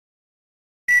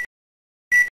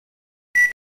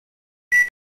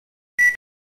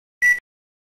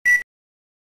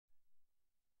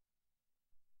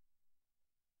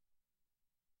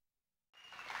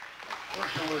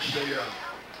First, I want to say thank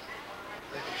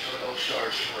you to All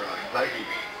Stars for inviting me.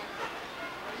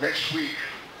 Next week,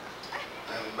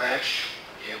 I have a match.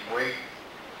 Can't wait.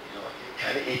 You know, I get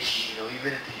kind of itchy. You know,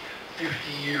 even at the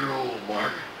 50-year-old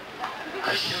mark,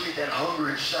 I still get that hunger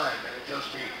inside, man. It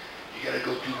tells me you got to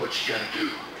go do what you got to do.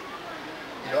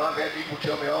 You know, I've had people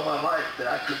tell me all my life that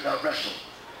I could not wrestle.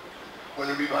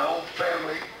 Whether it be my own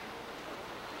family,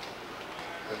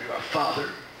 whether it be my father,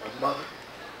 my mother,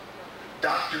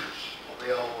 doctors, well,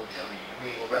 they all would tell me, you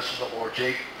ain't gonna wrestle no more,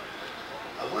 Jake.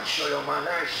 I would show you my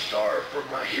nice scar for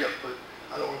my hip, but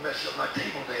I don't want to mess up my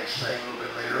table dance thing a little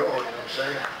bit later on, you know what I'm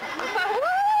saying?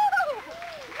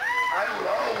 I will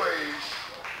always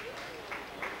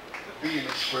be in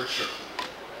the square circle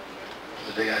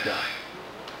to the day I die.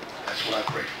 That's what I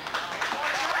pray for.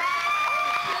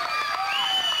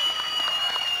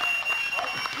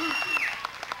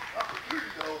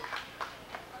 Opportunity, though,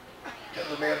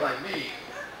 tells a man like me,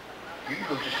 you can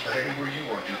go just about anywhere you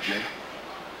want to, Jake.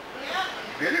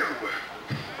 You've been everywhere.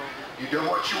 You done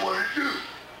what you want to do.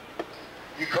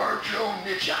 You carved your own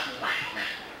niche out in life,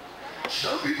 man.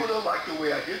 Some people don't like the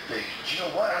way I did things, but you know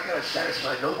what? I gotta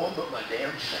satisfy no one but my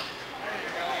damn self.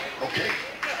 Okay?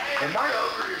 And my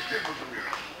hunger is different from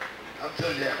yours. I'm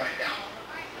telling you that right now.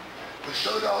 But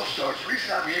so it all starts. The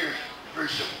reason I'm here is very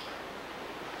simple.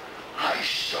 I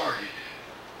started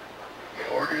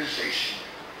an organization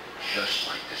just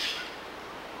like this one.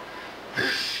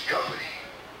 This company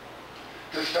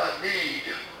does not need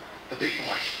the big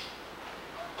boys.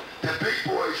 The big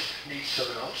boys need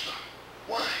Southern All-Star.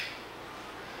 Why?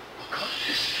 Because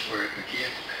this is where it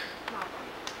begins, man.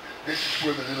 This is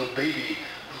where the little baby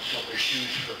puts on their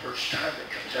shoes for the first time and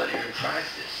comes out here and tries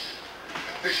this.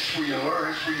 This is where you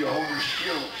learn. This is where you hone your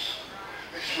skills.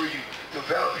 This is where you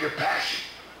develop your passion.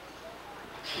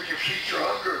 This is where you feed your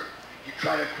hunger. You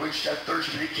try to quench that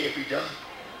thirst, but it can't be done.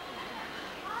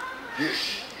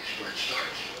 This is where it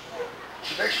starts.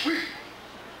 So next week,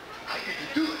 I get to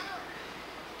do it.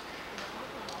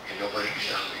 And nobody can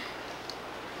stop me.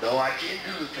 No, I can't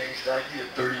do the things that I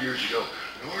did 30 years ago,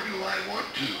 nor do I want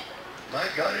to. My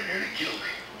God, in here to kill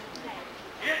me.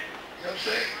 You know what I'm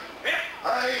saying?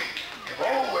 I have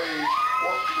always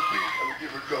walked to the beat of a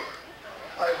different drummer.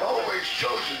 I have always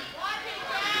chosen.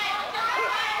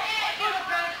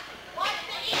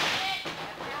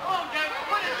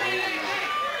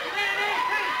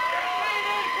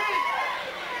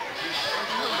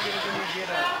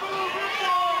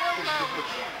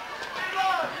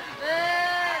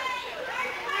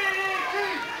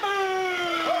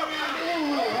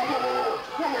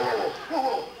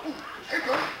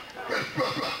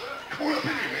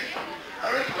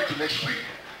 Next week,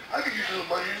 I could use a little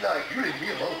money tonight. You leave me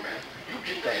alone, man. You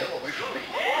get the hell away from me.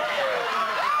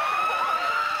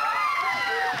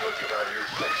 You'll come out here and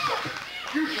say something.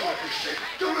 Usually what they say,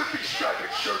 don't let these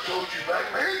striped shirts hold you back,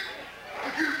 man.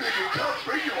 If you're thinking tough,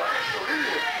 bring your ass on in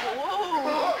here. Come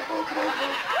on, come on, come on,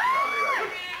 come on.